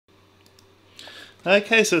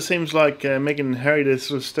Okay, so it seems like Meghan and Harry are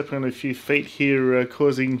sort of stepping on a few feet here,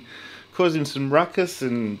 causing some ruckus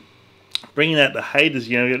and bringing out the haters.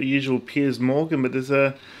 You know, you got the usual Piers Morgan, but there's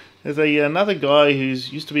another guy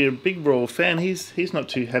who's used to be a big royal fan. He's not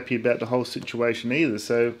too happy about the whole situation either.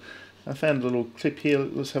 So I found a little clip here.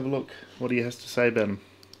 Let's have a look what he has to say about him.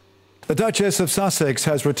 The Duchess of Sussex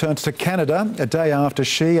has returned to Canada a day after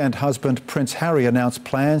she and husband Prince Harry announced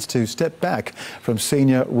plans to step back from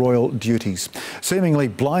senior royal duties. Seemingly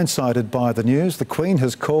blindsided by the news, the Queen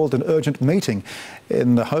has called an urgent meeting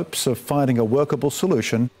in the hopes of finding a workable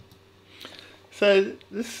solution. So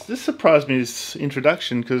this surprised me, this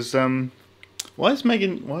introduction, because why is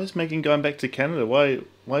Meghan going back to Canada?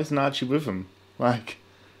 Why isn't Archie with him? Like,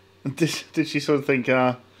 did she sort of think,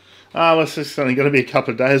 well, it's just only going to be a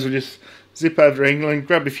couple of days. We'll just zip over to England,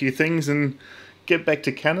 grab a few things, and get back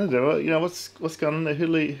to Canada. Well, you know, what's going on there? Who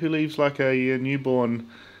leaves like a newborn,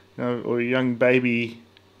 you know, or a young baby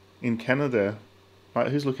in Canada? Like,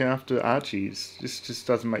 who's looking after Archie? This just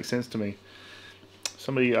doesn't make sense to me.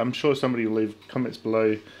 I'm sure somebody will leave comments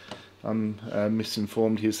below. I'm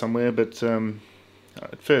misinformed here somewhere, but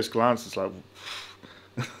at first glance, it's like,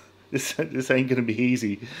 this ain't going to be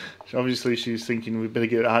easy. Obviously, she's thinking we better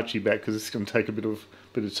get Archie back because it's going to take a bit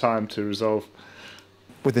of time to resolve.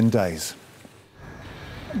 Within days.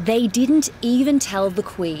 They didn't even tell the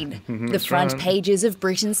Queen. The front pages of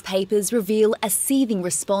Britain's papers reveal a seething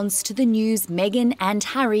response to the news Meghan and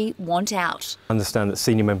Harry want out. I understand that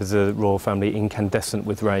senior members of the royal family incandescent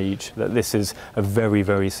with rage, that this is a very,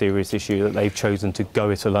 very serious issue, that they've chosen to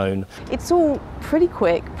go it alone. It's all pretty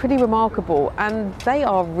quick, pretty remarkable, and they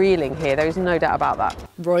are reeling here, there is no doubt about that.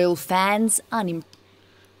 Royal fans unimpressed.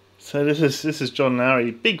 So this is John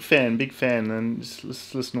Larry, big fan, and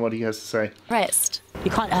let's listen to what he has to say.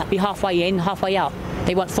 You can't be halfway in, halfway out.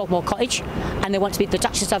 They want Frogmore Cottage, and they want to be the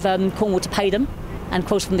Duchess of Cornwall to pay them, and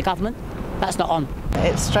quotes from the government. That's not on.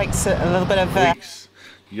 It strikes a little bit of...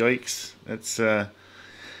 Yikes. It's,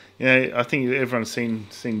 I think everyone's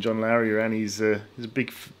seen John Larry around. He's a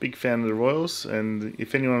big fan of the royals, and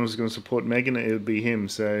if anyone was going to support Meghan, it would be him.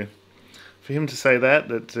 So for him to say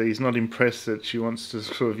that he's not impressed that she wants to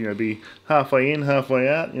sort of, you know, be halfway in, halfway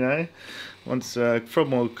out, you know, wants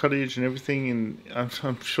Frogmore Cottage and everything, and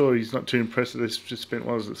I'm sure he's not too impressed that they've just spent,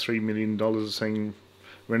 what was it, $3 million saying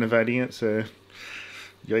renovating it, so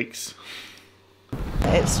yikes.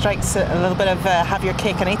 It strikes a little bit of have your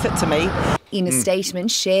cake and eat it to me. In a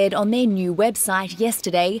statement shared on their new website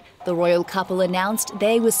yesterday, the royal couple announced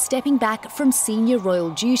they were stepping back from senior royal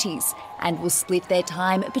duties and will split their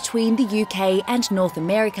time between the UK and North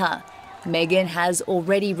America. Meghan has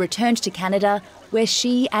already returned to Canada, where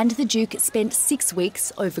she and the Duke spent 6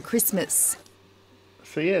 weeks over Christmas.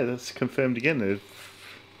 So yeah, that's confirmed again.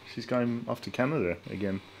 She's going off to Canada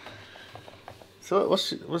again. So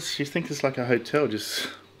what's she think it's like a hotel? Just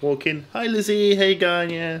walk in, hi Lizzie, how you going?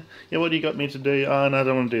 Yeah, what do you got me to do? Oh no, I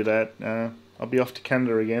don't want to do that. I'll be off to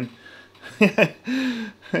Canada again.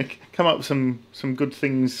 Come up with some good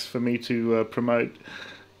things for me to promote.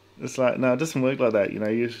 It's like, no, it doesn't work like that. You know,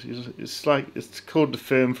 it's like, it's called the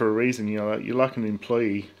firm for a reason. You know, like, you're like an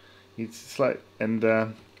employee. It's like,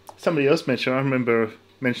 and somebody else mentioned, I remember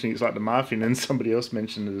mentioning it's like the mafia, and then somebody else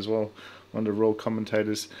mentioned it as well. One of the royal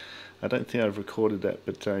commentators. I don't think I've recorded that,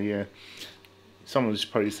 but yeah, someone's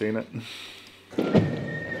probably seen it.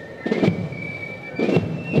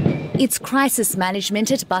 It's crisis management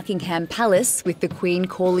at Buckingham Palace, with the Queen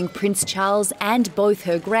calling Prince Charles and both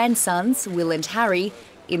her grandsons, Will and Harry,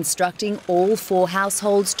 instructing all 4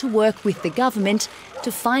 households to work with the government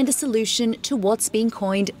to find a solution to what's been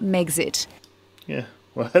coined Megxit. Yeah,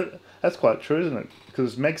 well, that's quite true, isn't it?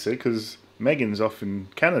 Because Megxit, because Meghan's off in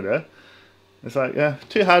Canada. It's like, yeah,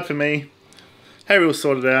 too hard for me. Harry will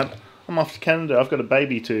sort it out. I'm off to Canada. I've got a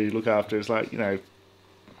baby to look after. It's like, you know,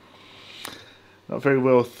 not very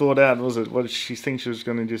well thought out, was it? What did she think she was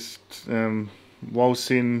going to just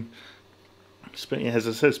waltz in, as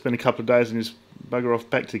I said, spend a couple of days and just bugger off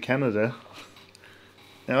back to Canada?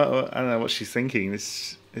 Now, I don't know what she's thinking.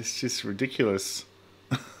 It's just ridiculous.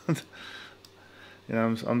 You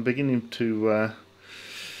know, I'm beginning to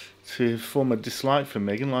form a dislike for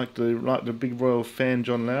Meghan, like the big royal fan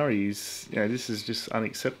John Larry is. You know, this is just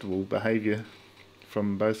unacceptable behaviour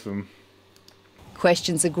from both of them.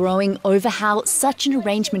 Questions are growing over how such an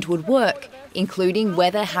arrangement would work, including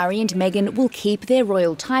whether Harry and Meghan will keep their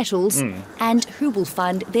royal titles and who will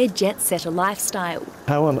fund their jet-setter lifestyle.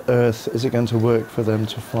 How on earth is it going to work for them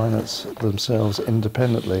to finance themselves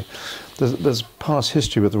independently? There's past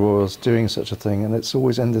history with the royals doing such a thing, and it's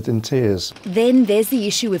always ended in tears. Then there's the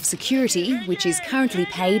issue of security, which is currently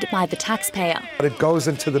paid by the taxpayer. But it goes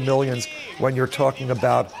into the millions when you're talking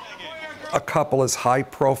about a couple as high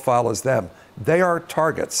profile as them. They are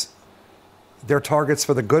targets. They're targets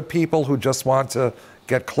for the good people who just want to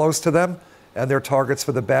get close to them, and they're targets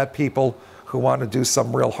for the bad people who want to do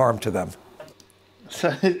some real harm to them. So,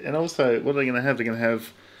 and also, what are they going to have? They're going to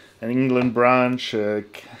have an England branch, a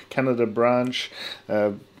Canada branch,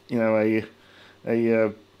 you know,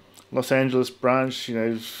 a Los Angeles branch. You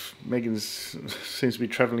know, Meghan seems to be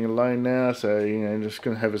travelling alone now, so you know, just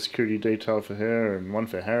going to have a security detail for her and one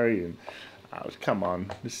for Harry. And oh, come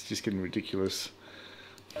on, this is just getting ridiculous.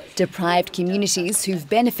 Deprived communities who've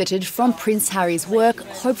benefited from Prince Harry's work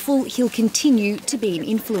hopeful he'll continue to be an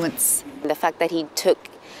influence. The fact that he took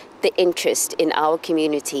the interest in our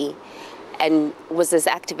community and was as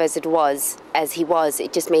active as he was,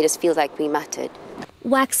 it just made us feel like we mattered.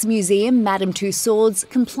 Wax Museum Madame Tussauds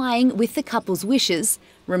complying with the couple's wishes,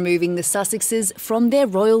 removing the Sussexes from their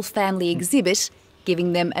royal family exhibit,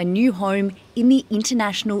 giving them a new home in the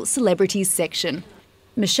International Celebrities section.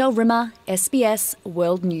 Michelle Rimmer, SBS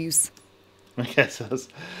World News. Okay, so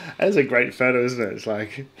that's a great photo, isn't it? It's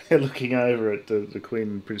like they're looking over at the Queen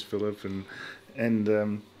and Prince Philip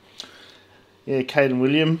and yeah, Kate and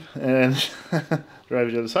William, and they're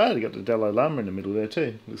over the other side. They've got the Dalai Lama in the middle there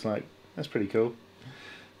too. Looks like that's pretty cool.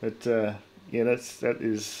 But yeah, that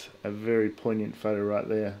is a very poignant photo right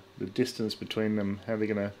there. The distance between them, how they're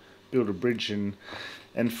going to build a bridge and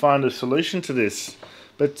find a solution to this.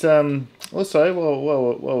 But also,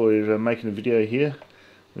 while we're making a video here,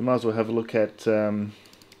 we might as well have a look at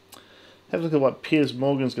what Piers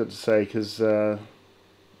Morgan's got to say, because on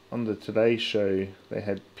the Today Show they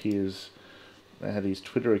had Piers, they had his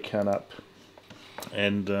Twitter account up,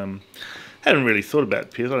 and hadn't really thought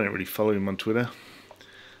about Piers. I don't really follow him on Twitter,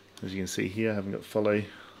 as you can see here. I haven't got follow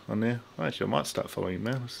on there. Actually, I might start following him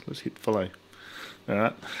now. Let's hit follow. All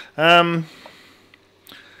right.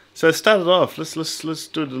 So it started off, let's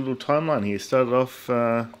do a little timeline here. It started off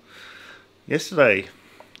yesterday,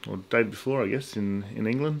 or the day before, I guess, in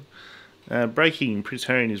England. Breaking: Prince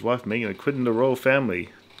Harry and his wife Meghan are quitting the royal family. ...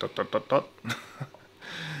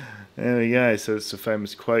 There we go. So it's a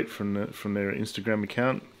famous quote from their Instagram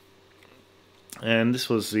account. And this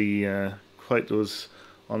was the quote that was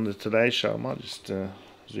on the Today Show. I might just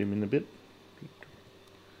zoom in a bit.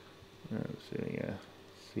 There we go.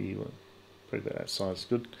 See what... Probably about that size,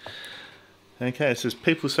 good. Okay, it says,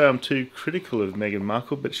 people say I'm too critical of Meghan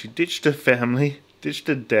Markle, but she ditched her family, ditched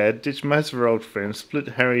her dad, ditched most of her old friends, split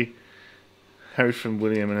Harry from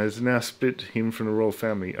William, and has now split him from the royal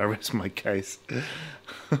family. I rest my case.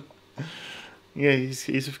 Yeah,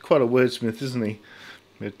 he's quite a wordsmith, isn't he?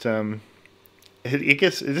 But I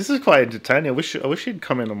guess this is quite entertaining. I wish he'd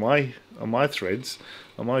comment on my threads,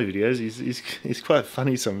 on my videos. He's quite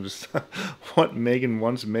funny. Some just what Meghan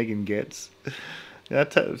wants, Meghan gets. Yeah,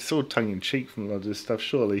 it's all tongue in cheek from a lot of this stuff,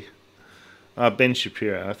 surely. Ben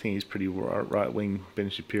Shapiro, I think he's pretty right wing. Ben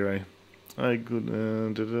Shapiro. Oh, good.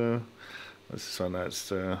 This one, it's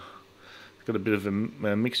got a bit of a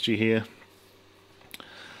mixture here.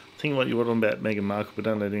 Think what you want about Meghan Markle, but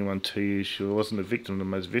don't let anyone tell you she wasn't a victim of the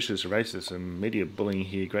most vicious, racist and media bullying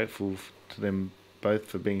here. Grateful to them both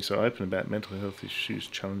for being so open about mental health issues,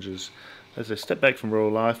 challenges. As they step back from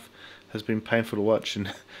royal life, has been painful to watch,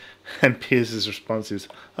 and Piers' response is,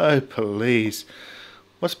 oh please.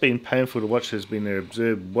 What's been painful to watch has been their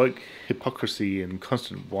absurd woke hypocrisy and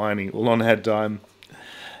constant whining all on our dime.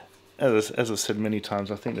 As I've said many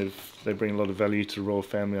times, I think they bring a lot of value to the royal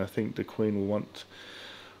family. I think the Queen will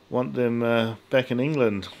want them back in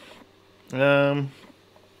England. What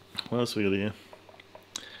else we got here?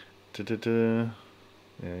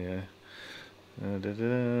 Yeah.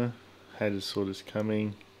 Haters saw this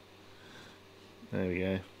coming. There we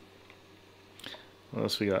go. What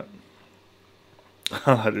else we got?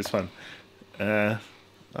 I like this one.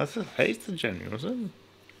 That's the 8th of January, was it?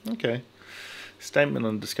 Okay. Statement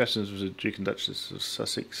on discussions with the Duke and Duchess of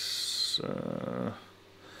Sussex.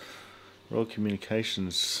 Royal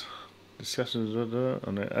Communications. Discussions.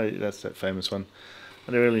 That's that famous one.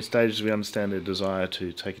 At the early stages, we understand their desire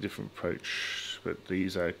to take a different approach, but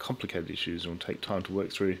these are complicated issues and will take time to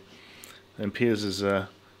work through. And Piers has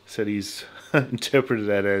said he's interpreted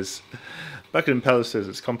that as Buckingham Palace says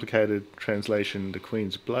it's complicated. Translation: the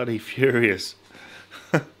Queen's bloody furious.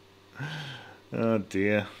 Oh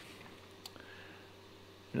dear.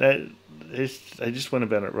 they just went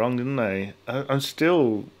about it wrong, didn't they? I'm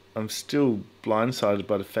still blindsided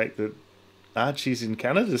by the fact that Archie's in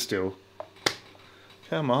Canada still.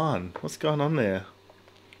 Come on, what's going on there?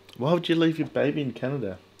 Why would you leave your baby in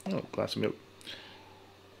Canada? Oh, glass of milk.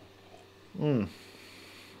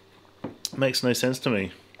 Makes no sense to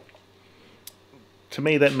me. To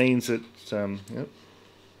me, that means that yep,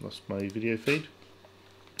 lost my video feed.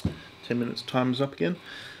 10 minutes, time is up again.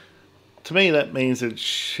 To me, that means that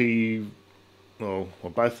she, well,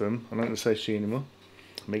 both of them, I'm not going to say she anymore,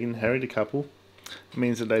 Meghan and Harry, the couple, it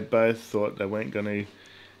means that they both thought they weren't going to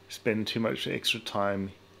spend too much extra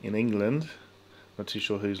time in England, not too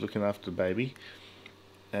sure who's looking after the baby,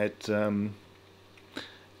 and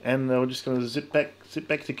they were just going to zip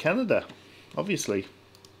back to Canada, obviously.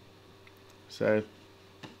 So,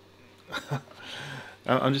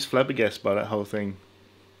 I'm just flabbergasted by that whole thing,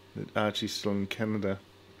 that Archie's still in Canada.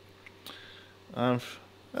 There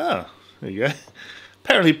you go.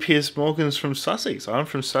 Apparently Piers Morgan's from Sussex. I'm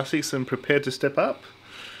from Sussex and prepared to step up.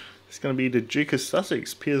 It's going to be the Duke of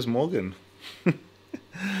Sussex, Piers Morgan.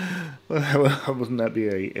 Well, wouldn't that be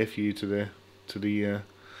a FU to the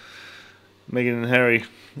Meghan and Harry?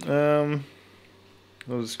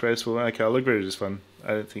 Well, disgraceful. Okay, I'll agree with this one.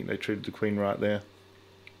 I don't think they treated the Queen right there.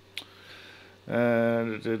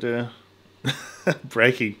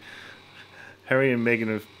 Breaking. Harry and Meghan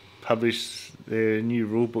have published their new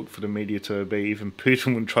rule book for the media to obey. Even Putin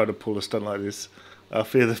wouldn't try to pull a stunt like this. I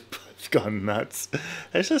fear they've gone nuts.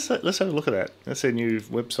 Let's have a look at that. That's their new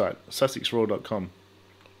website, sussexroyal.com.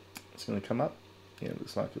 It's going to come up. Yeah, it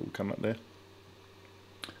looks like it will come up there.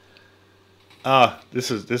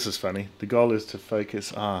 This is funny. The goal is to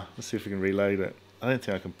focus. Let's see if we can reload it. I don't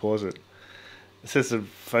think I can pause it. It says the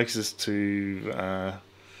focus is to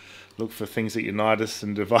look for things that unite us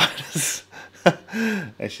and divide us.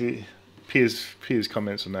 Actually, Piers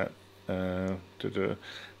comments on that.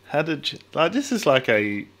 How did this is like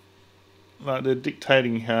they're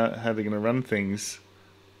dictating how they're going to run things.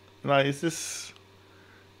 Like, is this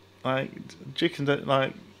like chickens?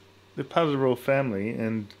 Like, they're part of the royal family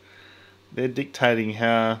and they're dictating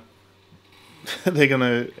how they're going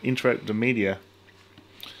to interact with the media.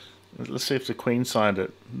 Let's see if the Queen signed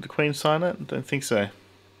it. Did the Queen sign it? I don't think so.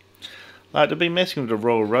 Like, they've been messing with the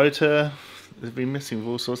Royal Rota. They've been messing with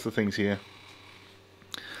all sorts of things here.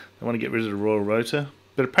 They want to get rid of the Royal Rota.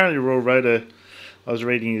 But apparently the Royal Rota, I was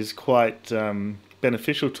reading, is quite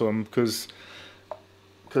beneficial to them because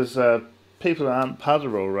people that aren't part of the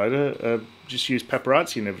Royal Rota just use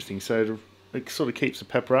paparazzi and everything. So it sort of keeps the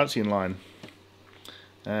paparazzi in line.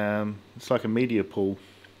 It's like a media pool.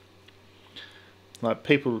 Like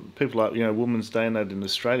people like, Women's Day and that in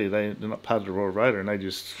Australia, they're not part of the Royal Rota, and they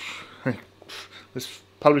just let's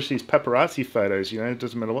publish these paparazzi photos. It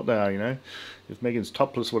doesn't matter what they are. If Meghan's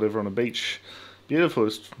topless, whatever, on a beach, beautiful.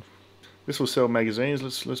 This will sell magazines.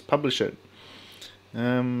 Let's publish it.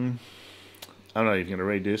 I'm not even going to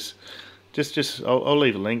read this. I'll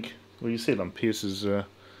leave a link. Well, you see it on Pierce's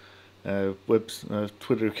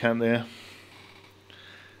Twitter account there.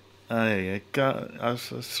 I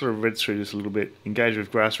sort of read through this a little bit. Engage with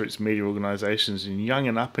grassroots media organisations and young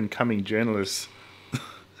and up-and-coming journalists.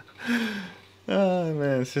 Oh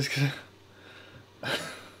man, it's just gonna.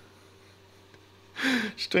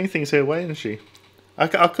 She's doing things her way, isn't she? I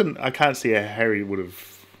can't see how Harry would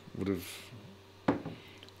have.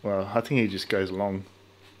 Well, I think he just goes along.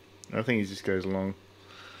 I think he's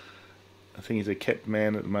a kept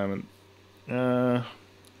man at the moment.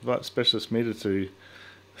 Invite specialist media to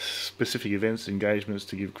specific events and engagements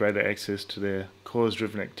to give greater access to their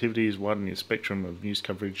cause-driven activities, widen the spectrum of news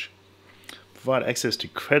coverage, provide access to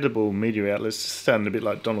credible media outlets. It's sounding a bit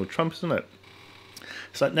like Donald Trump, isn't it?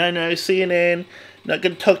 It's like, no, CNN, not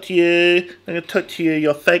going to talk to you, not going to talk to you,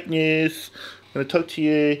 you're fake news, I'm going to talk to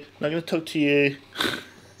you, not going to talk to you.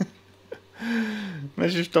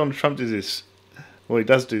 Imagine if Donald Trump does this. Well, he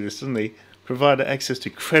does do this, doesn't he? Provide access to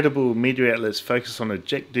credible media outlets focused on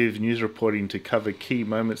objective news reporting to cover key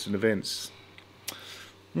moments and events.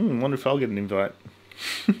 Wonder if I'll get an invite.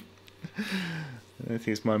 I don't think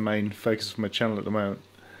it's my main focus of my channel at the moment.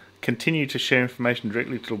 Continue to share information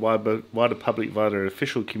directly to the wider public via their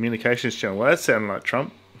official communications channel. Well, that sounded like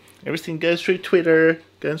Trump. Everything goes through Twitter.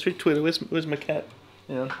 Going through Twitter. Where's my cap?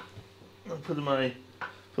 Yeah. I'll put my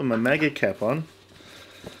MAGA cap on.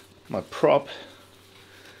 My prop.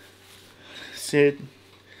 Said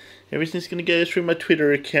everything's going to go through my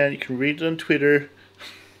Twitter account. You can read it on Twitter.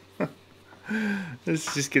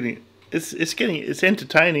 It's just getting. It's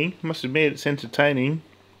entertaining. I must admit, it's entertaining.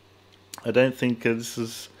 I don't think this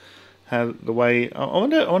is how the way. I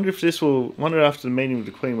wonder if this will. Wonder after the meeting with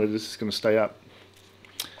the Queen whether this is going to stay up.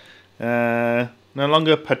 No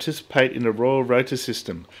longer participate in the Royal Rota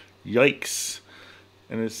system. Yikes.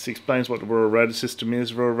 And it explains what the Royal Rota system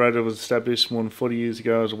is. Royal Rota was established more than 40 years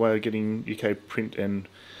ago as a way of getting UK print and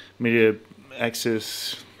media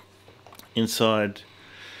access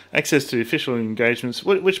access to the official engagements,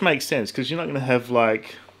 which makes sense because you're not going to have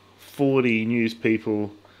like 40 news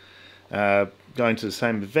people going to the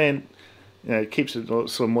same event. You know, it keeps it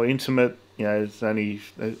sort of more intimate. You know, it's only,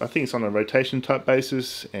 I think it's on a rotation type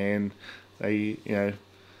basis, and they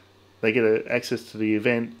get access to the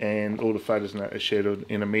event, and all the photos are shared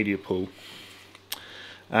in a media pool.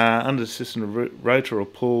 Under the system of rota or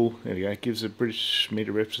pool, there we go, it gives the British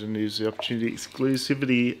media representatives the opportunity to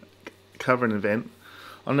exclusively cover an event.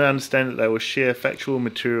 On the understanding that they will share factual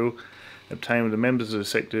material obtained with the members of the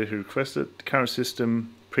sector who request it. The current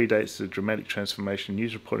system predates the dramatic transformation in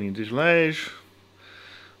news reporting in digital age.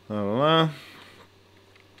 Blah, blah, blah.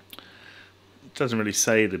 It doesn't really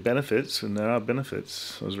say the benefits, and there are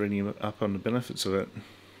benefits. I was reading up on the benefits of it.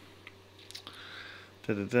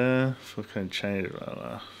 What kind of change?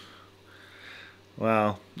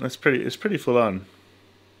 Wow, it's pretty full on.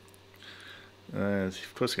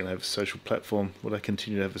 Of course, they're going to have a social platform. Will they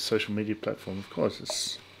continue to have a social media platform? Of course,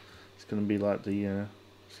 it's going to be like the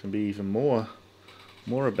it's going to be even more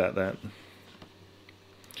about that.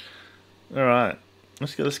 All right,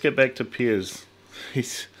 let's get back to Piers.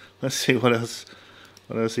 Let's see what else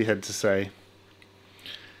he had to say.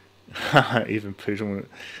 Even Putin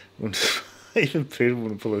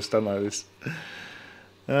wouldn't pull a stunt like this.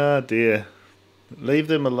 Oh dear. Leave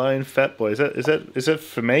them alone, fat boy. Is that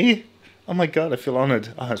for me? Oh my god, I feel honoured.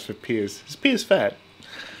 Oh, it's for Piers. Is Piers fat?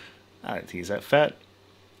 I don't think he's that fat.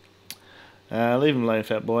 Leave him alone,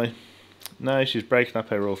 fat boy. No, she's breaking up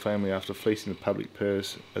her royal family after fleecing the public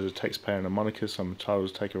purse as a taxpayer and a monarchist. I'm entitled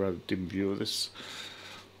to take a rather dim view of this.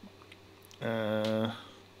 They're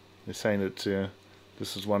saying that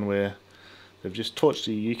this is one where they've just torched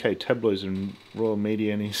the UK tabloids and royal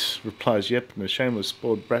media, and he replies, yep, and the shameless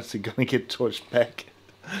spoiled brats are going to get torched back.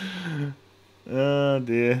 Oh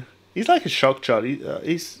dear. He's like a shock child. He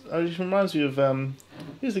reminds me of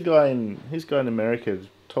who's the guy in America, the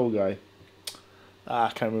tall guy. I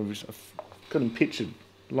can't remember. I've got him pictured,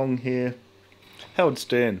 long hair. Howard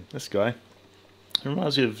Stern, this guy. He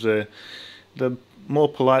reminds me of the more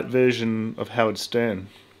polite version of Howard Stern.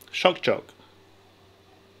 Shock jock.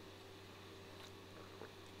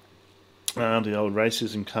 The old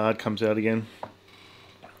racism card comes out again.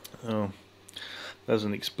 Oh,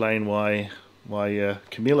 doesn't explain why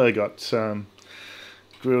Camilla got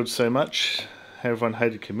grilled so much. How everyone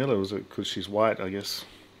hated Camilla, was it because she's white? I guess.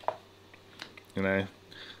 You know,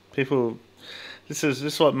 people. This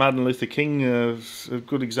is what Martin Luther King is a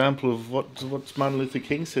good example of what Martin Luther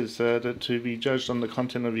King says, that to be judged on the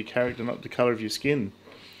content of your character, not the colour of your skin.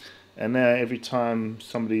 And now every time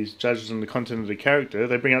somebody's judged on the content of the character,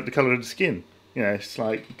 they bring up the colour of the skin. You know, it's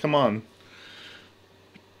like, come on.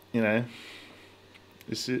 You know,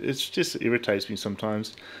 it's just irritates me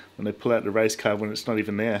sometimes when they pull out the race card when it's not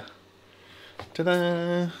even there.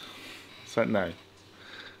 Ta-da! It's like, no,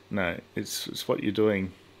 it's what you're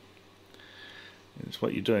doing. It's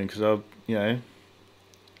what you're doing, because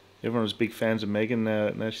everyone was big fans of Meghan.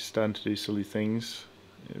 Now she's starting to do silly things.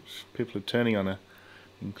 People are turning on her,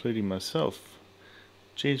 including myself.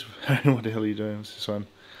 Jeez, what the hell are you doing? What's this one?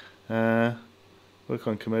 Work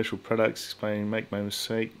on commercial products, explaining, make no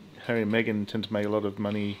mistake. Harry and Meghan intend to make a lot of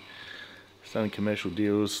money starting commercial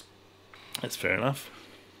deals. That's fair enough.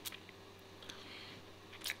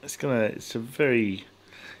 It's a very...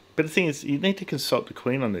 But the thing is, you need to consult the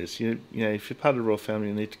Queen on this. You know, if you're part of the royal family,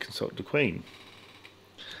 you need to consult the Queen.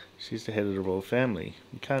 She's the head of the royal family.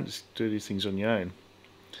 You can't just do these things on your own.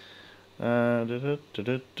 That's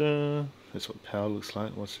what power looks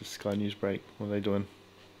like. What's this Sky News break? What are they doing?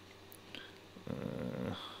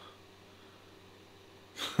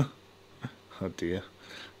 Oh dear.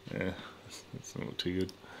 Yeah, that's not too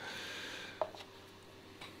good.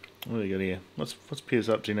 What do we got here? What's Piers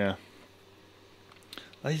up to now?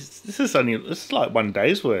 This is like 1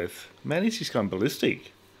 day's worth. Man, he's just gone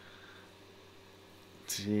ballistic.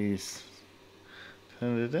 Jeez.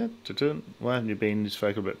 Why haven't you been this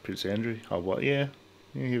vocal about Prince Andrew? Oh, what? Yeah,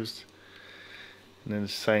 he was. And then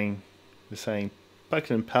they're saying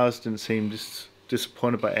Buckingham Palace didn't seem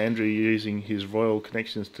disappointed by Andrew using his royal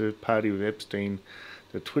connections to party with Epstein.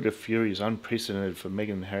 The Twitter fury is unprecedented for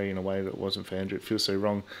Meghan and Harry in a way that wasn't for Andrew. It feels so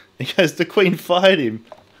wrong. He goes, the Queen fired him.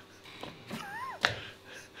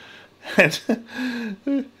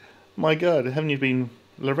 And my God, haven't you been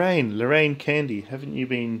Lorraine Candy? Haven't you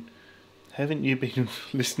been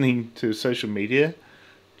listening to social media?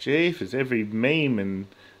 Jeez, every meme and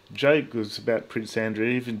joke was about Prince Andrew.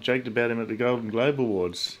 He even joked about him at the Golden Globe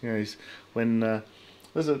Awards. You know, when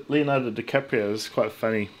was it Leonardo DiCaprio? It was quite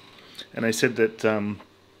funny, and they said that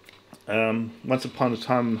once upon a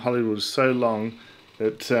time Hollywood was so long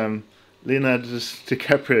that Leonardo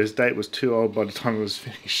DiCaprio's date was too old by the time it was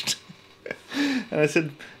finished. And I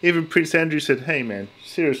said, even Prince Andrew said, "Hey man,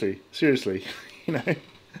 seriously, you know."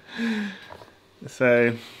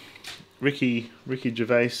 So Ricky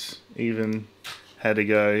Gervais even had a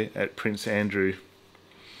go at Prince Andrew,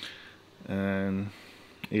 and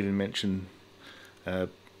even mentioned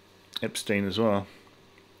Epstein as well.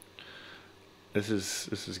 This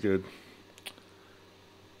is good.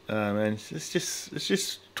 Man, it's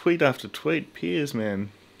just tweet after tweet. Piers,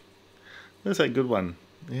 man, there's that good one.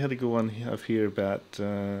 He had a good one up here about.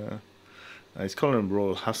 He's calling them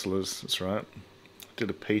royal hustlers. That's right.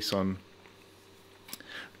 Did a piece on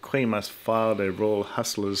the Queen must fire their royal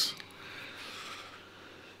hustlers.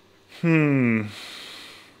 He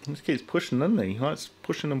keeps pushing, doesn't he? He likes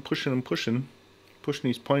pushing his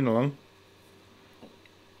point along.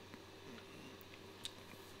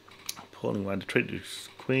 Appalling way to treat the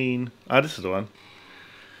Queen. This is the one.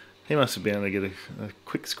 He must have been able to get a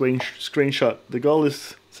quick screenshot. The goal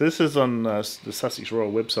is, so this is on the Sussex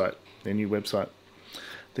Royal website, their new website.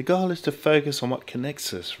 The goal is to focus on what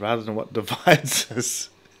connects us rather than what divides us.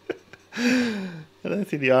 I don't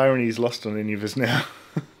think the irony is lost on any of us now.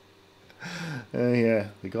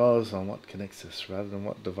 Yeah, the goal is on what connects us rather than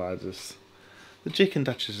what divides us. The Duke and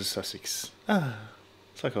Duchess of Sussex.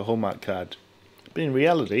 It's like a Hallmark card. But in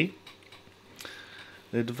reality,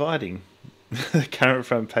 they're dividing. The current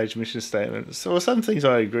front page mission statement. So some things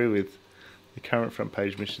I agree with. The current front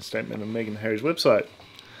page mission statement on Meghan and Harry's website.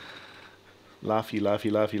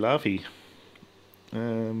 Laughy.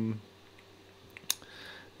 And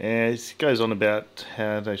it goes on about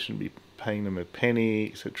how they shouldn't be paying them a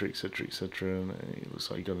penny, etc. And it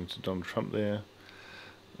looks like he got into Donald Trump there.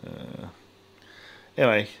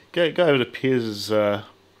 Anyway, go over to Piers's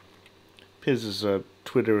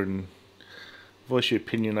Twitter and voice your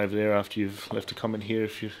opinion over there after you've left a comment here,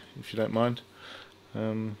 if you don't mind.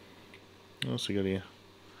 What else we got here?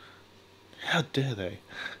 How dare they?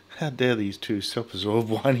 How dare these two self-absorbed,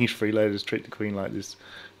 whiny freeloaders treat the Queen like this?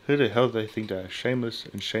 Who the hell do they think they are? Shameless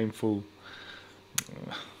and shameful.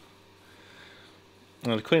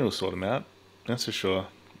 Well, the Queen will sort them out, that's for sure.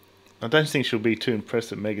 I don't think she'll be too impressed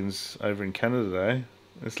that Meghan's over in Canada, though.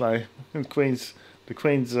 It's like the Queen's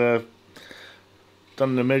done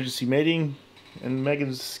an emergency meeting, and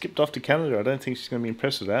Meghan's skipped off to Canada. I don't think she's going to be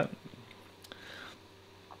impressed with that.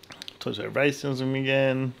 Talks about racism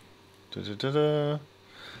again.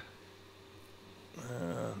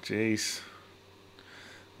 Jeez.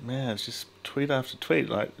 Man, it's just tweet after tweet,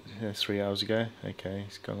 like 3 hours ago. Okay,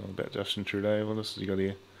 he's gone on about Justin Trudeau. What else has he got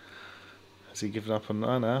here? Has he given up on...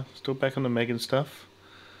 Oh no, still back on the Meghan stuff.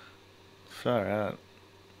 Far out.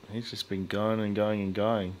 He's just been going and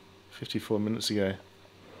going. 54 minutes ago.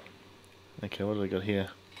 Okay, what do I got here?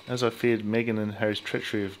 As I feared, Meghan and Harry's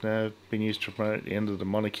treachery have now been used to promote the end of the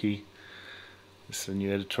monarchy. This is a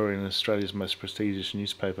new editorial in Australia's most prestigious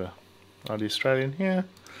newspaper. Oh, the Australian? Yeah,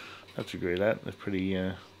 I have to agree with that. They're pretty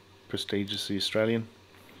prestigious, the Australian.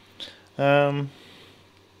 What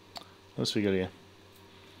else we got here?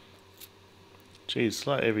 Geez, it's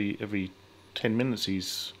like every 10 minutes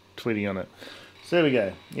he's tweeting on it. So there we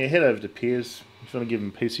go. Yeah, head over to Piers if you want to give him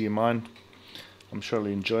a piece of your mind. I'm sure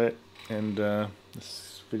he'll enjoy it. And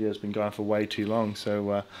this video's been going for way too long,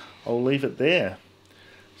 so I'll leave it there.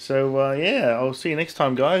 So yeah, I'll see you next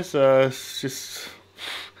time, guys. It's just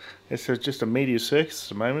a media circus at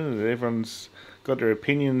the moment. Everyone's got their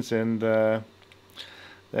opinions, and they're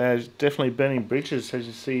definitely burning bridges. As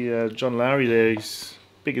you see, John Lowry there, he's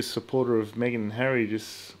biggest supporter of Meghan and Harry,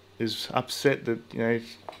 just is upset that they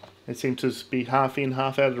seem to be half in,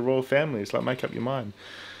 half out of the royal family. It's like, make up your mind.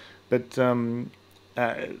 But the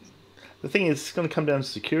thing is, it's going to come down to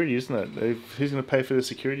security, isn't it? Who's going to pay for the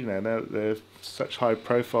security now? Now that they're such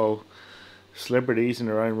high-profile celebrities in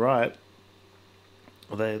their own right,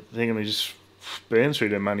 they're going to just burn through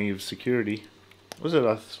their money of security. Was it?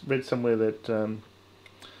 I read somewhere that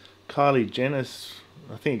Kylie Jenner,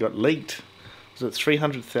 I think it got leaked. Was it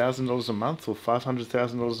 $300,000 a month or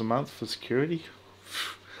 $500,000 a month for security?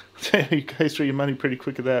 You go through your money pretty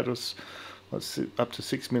quick at that. It was up to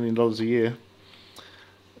 $6 million a year.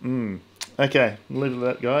 Okay, we'll leave it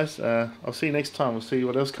at that, guys. I'll see you next time. We'll see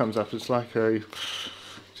what else comes up. It's like,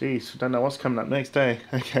 geez, don't know what's coming up next, eh?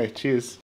 Okay, cheers.